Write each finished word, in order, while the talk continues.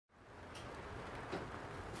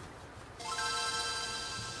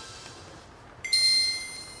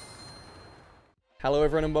Hello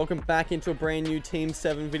everyone and welcome back into a brand new Team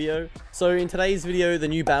 7 video. So in today's video, the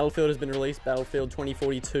new Battlefield has been released, Battlefield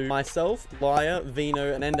 2042. Myself, Lyre,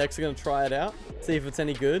 Veno, and Endex are going to try it out, see if it's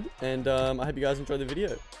any good, and I hope you guys enjoy the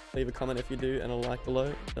video. Leave a comment if you do, and a like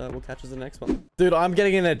below. We'll catch us in the next one. Dude, I'm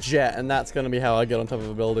getting in a jet, and that's going to be how I get on top of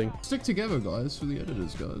a building. Stick together, guys, for the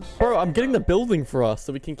editors, guys. Bro, I'm getting the building for us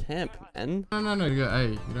so we can camp, man. No, you go A.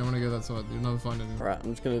 You don't want to go that side. You'll never find anything. Alright,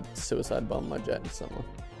 I'm just going to suicide bomb my jet into someone.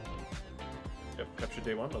 Yep, capture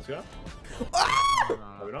D1, let's go.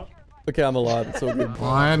 Maybe not. Okay, I'm alive, it's all good.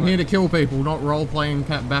 I am here to kill people, not role-playing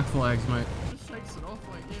cat back flags, mate. Just shakes it off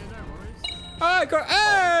like, yeah, no worries. Alright, got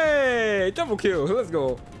hey! Double kill, let's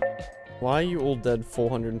go. Why are you all dead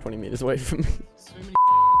 420 meters away from me? So many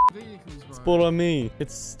vehicles, bro. Spawn on me.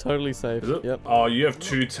 It's totally safe. Is it? Yep. Oh, you have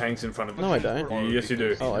two tanks in front of you. No, I don't. Yes, you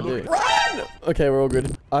do. Oh, I do. Run! Okay, we're all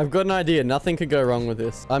good. I've got an idea. Nothing could go wrong with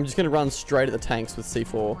this. I'm just gonna run straight at the tanks with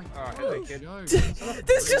C4. Hello, kid.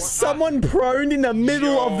 There's just someone prone in the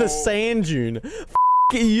middle of the sand dune. F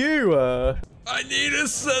you. I need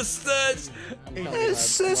assistance.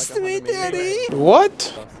 Assist me, daddy.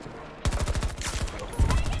 What?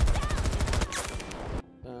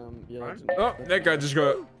 Yeah, Oh, that guy just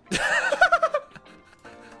got.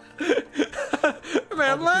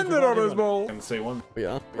 Man landed on his ball. And C1.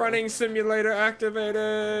 Yeah. Running simulator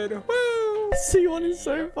activated. Woo! C1 is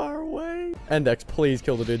so far away. Endex, please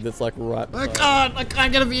kill the dude that's like right I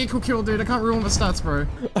can't get a vehicle kill, dude. I can't ruin my stats, bro.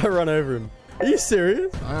 I run over him. Are you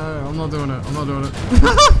serious? I'm not doing it. I'm not doing it.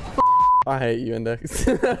 I hate you,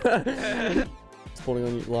 Endex. Spawning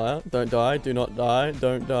on you, Lyre. Don't die. Do not die.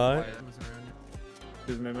 Don't die.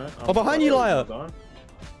 Oh, behind you, Lyre.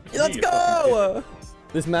 Let's go!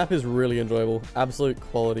 This map is really enjoyable. Absolute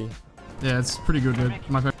quality. Yeah, it's pretty good, dude.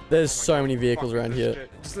 My favorite. There's so many vehicles around here.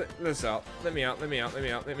 Just let us out. Let me out.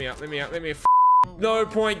 No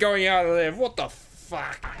point going out of there. What the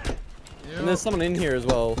fuck? And there's someone in here as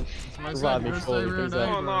well. Revive me, surely, please.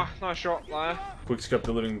 Oh, no, nice shot, Lyre. Quick scope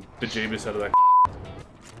the living bejeebus out of that.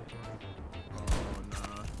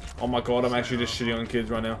 Oh my god, I'm actually just shitting on kids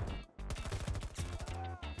right now.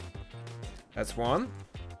 That's one.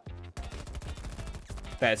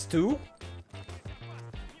 That's two.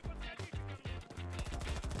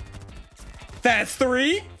 That's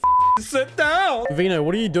three. Sit down. Veno,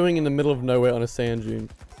 what are you doing in the middle of nowhere on a sand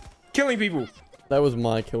dune? Killing people. That was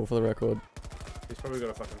my kill for the record. He's probably got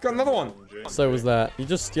a fucking... Got another one. So was that. You're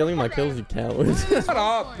just stealing my kills, you coward. Shut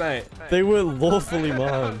up, mate. They were lawfully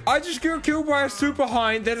mine. I just got killed by a super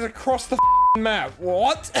hind that is across the map.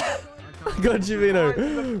 What? Got you,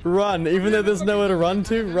 Veno. Run. Even though there's nowhere to run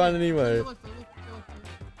to, run anyway.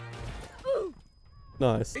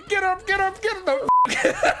 Nice. Get up. No.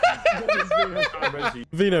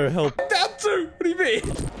 Veno, help. Down two. What do you mean?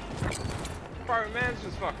 Bro, man's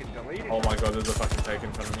just fucking deleted. Oh my god, there's a fucking tank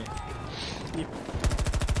in front of me.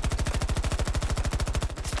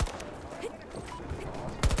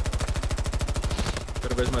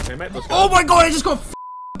 Gotta raise my teammate. Let's go. Oh my god, I just got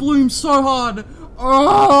bloomed so hard.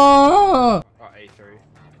 Oh! Oh, A3.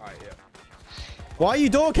 Alright, yeah. Why are you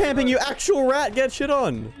door camping, you actual rat? Get shit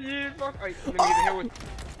on. Yeah, fuck. Let me get a hill with...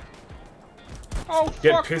 Oh, fuck.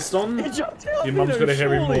 Get pissed on? Your mum's got a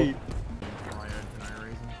hairy surely. ball.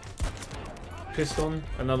 Pissed on?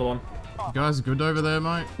 Another one. You guys good over there,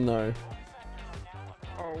 mate? No.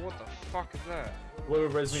 Oh, what the fuck is that? Where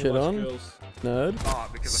were Shit on? girls? Nerd. Oh,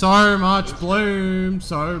 because So much bloom,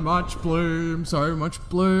 so much bloom, so much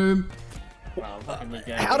bloom. Wow,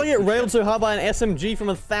 How do I get railed so hard by an SMG from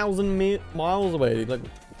 1,000 miles away, dude? Like,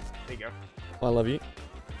 there you go. I love you.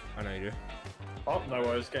 I know you do. Oh, no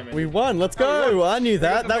worries, game in. We won. Let's go. I knew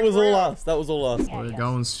that. That was all us. That was all us. We're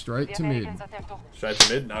going straight to mid. Straight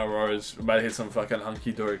to mid? No worries. We're about to hit some fucking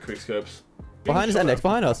hunky-dory quickscopes. Behind us, Endex.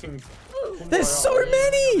 Behind us. There's so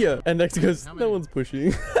many! Endex goes, no one's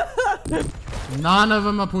pushing. None of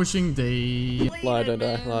them are pushing D. Lyre, don't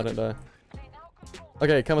die. Lyre, don't die.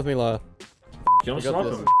 Okay, come with me, Lyre. You want to got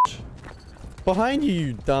snipe this. him? Behind you,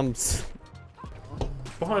 you dumps.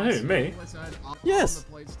 Behind who? Me? Yes.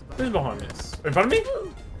 Who's behind me? In front of me?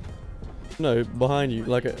 No, behind you.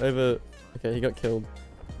 Like, over... Okay, he got killed.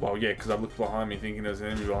 Well, yeah, because I looked behind me thinking there was an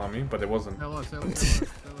enemy behind me, but there wasn't.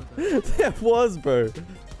 There was, bro.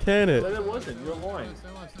 Can it? No, there wasn't. You're lying.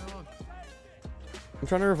 I'm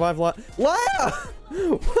trying to revive Lyre. Lyre!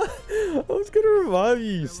 What? I was gonna revive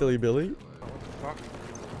you, you silly Billy. Fuck.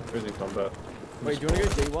 Who's in combat? Wait, do you wanna go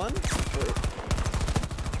D1?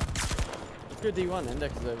 Let's go D1.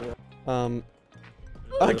 Endex is over there.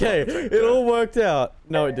 Okay, it all worked out.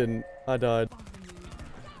 No, it didn't. I died.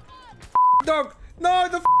 Dog! No,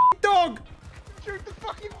 the dog! Shoot the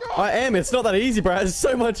fucking dog! I am. It's not that easy, bro. It's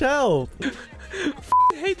so much health.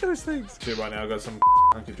 I hate those things. See, right now I got some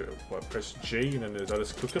hunky what, press G and then I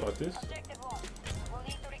just cook it like this.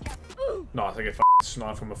 No, I think I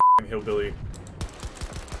snipe from a hillbilly.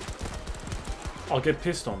 I'll get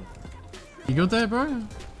pissed on. You good there, bro?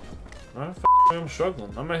 No, I'm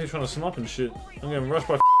struggling. I'm out here trying to snipe and shit. I'm getting rushed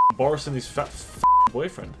by Boris and his fat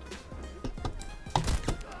boyfriend.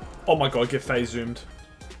 Oh my god, get phase zoomed.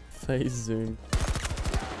 Phase zoom.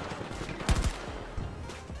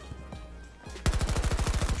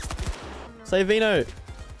 Say Veno.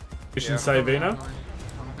 Mission say Veno.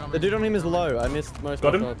 The dude on him is low. I missed most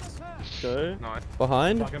Got of my him? shots. Go. Nice.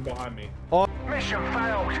 Behind? Fucking behind me. Oh. Mission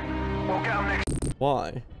failed. We'll get them next.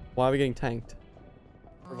 Why? Why are we getting tanked?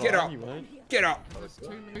 Get up. You won't. Get up.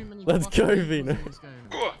 Let's go, Veno.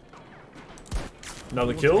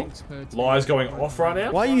 Another kill. Lyre's going off right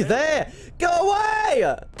now. Why are you there? Go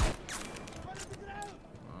away!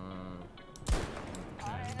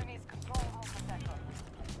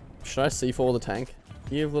 Should I C4 the tank?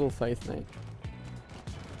 You have little faith, mate.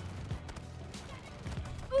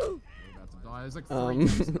 There's like 3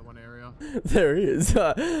 tanks in the one area. There he is.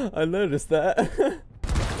 I noticed that.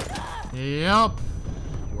 Yep.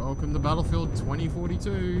 Welcome to Battlefield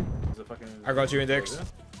 2042. I got you, Endex.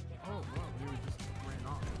 Oh, wow, dude, just ran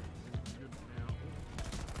up. Good now.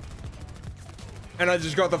 And I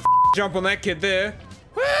just got the jump on that kid there.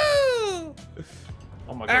 Woo!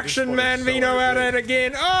 Oh my god, Action man Veno at it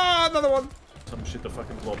again. Oh, another one. Some shit to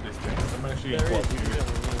fucking blow up this thing. I'm actually There gonna he blow is. up you.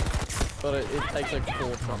 But it takes like 4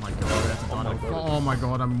 Oh shots. my god. Oh my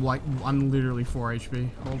god, I'm literally 4 HP.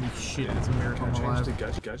 Holy shit, it's a miracle I'm Change alive.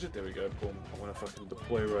 the gadget. There we go. Boom. I'm gonna fucking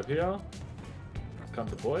deploy right here. Can't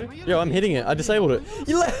deploy. Yo, I'm hitting it. I disabled it.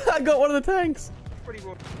 I got one of the tanks. Pretty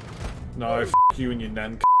good. No, f you and your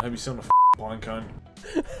nan. Have you seen a pine cone?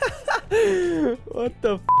 What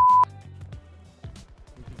the f?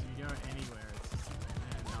 Because you go anywhere, it's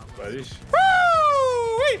just British.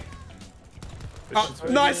 Woo! This shit's Oh,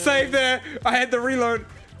 nice save there. I had the reload.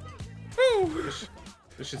 Woo!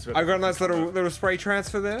 This shit's I got a nice little spray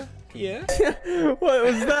transfer there. Yeah. What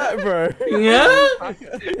was that, bro? Yeah.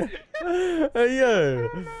 Hey, yo.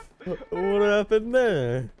 What happened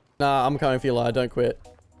there? Nah, I'm coming for you, Lyre. Don't quit.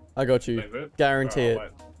 I got you. Guarantee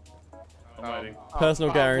it. I'm waiting.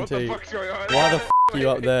 Personal guarantee. What the fuck's going on? Why the f are you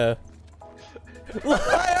up there?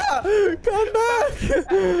 Lyre! Come back!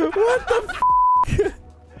 What the f?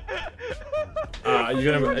 Are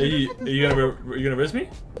you gonna res me?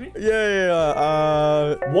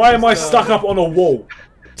 Yeah. Why am I stuck up on a wall?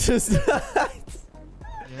 Just.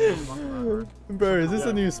 Bro, is this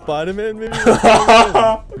a new Spider-Man movie?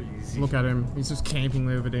 Look at him. He's just camping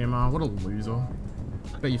there with the DMR. What a loser.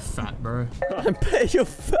 Bet you fat, bro. I bet you're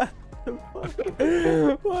fat.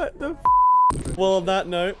 What the f? Well, on that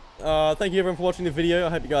note, thank you everyone for watching the video. I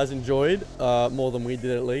hope you guys enjoyed, more than we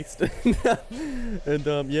did at least. And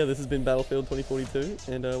yeah, this has been Battlefield 2042,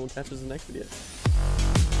 and we'll catch us in the next video.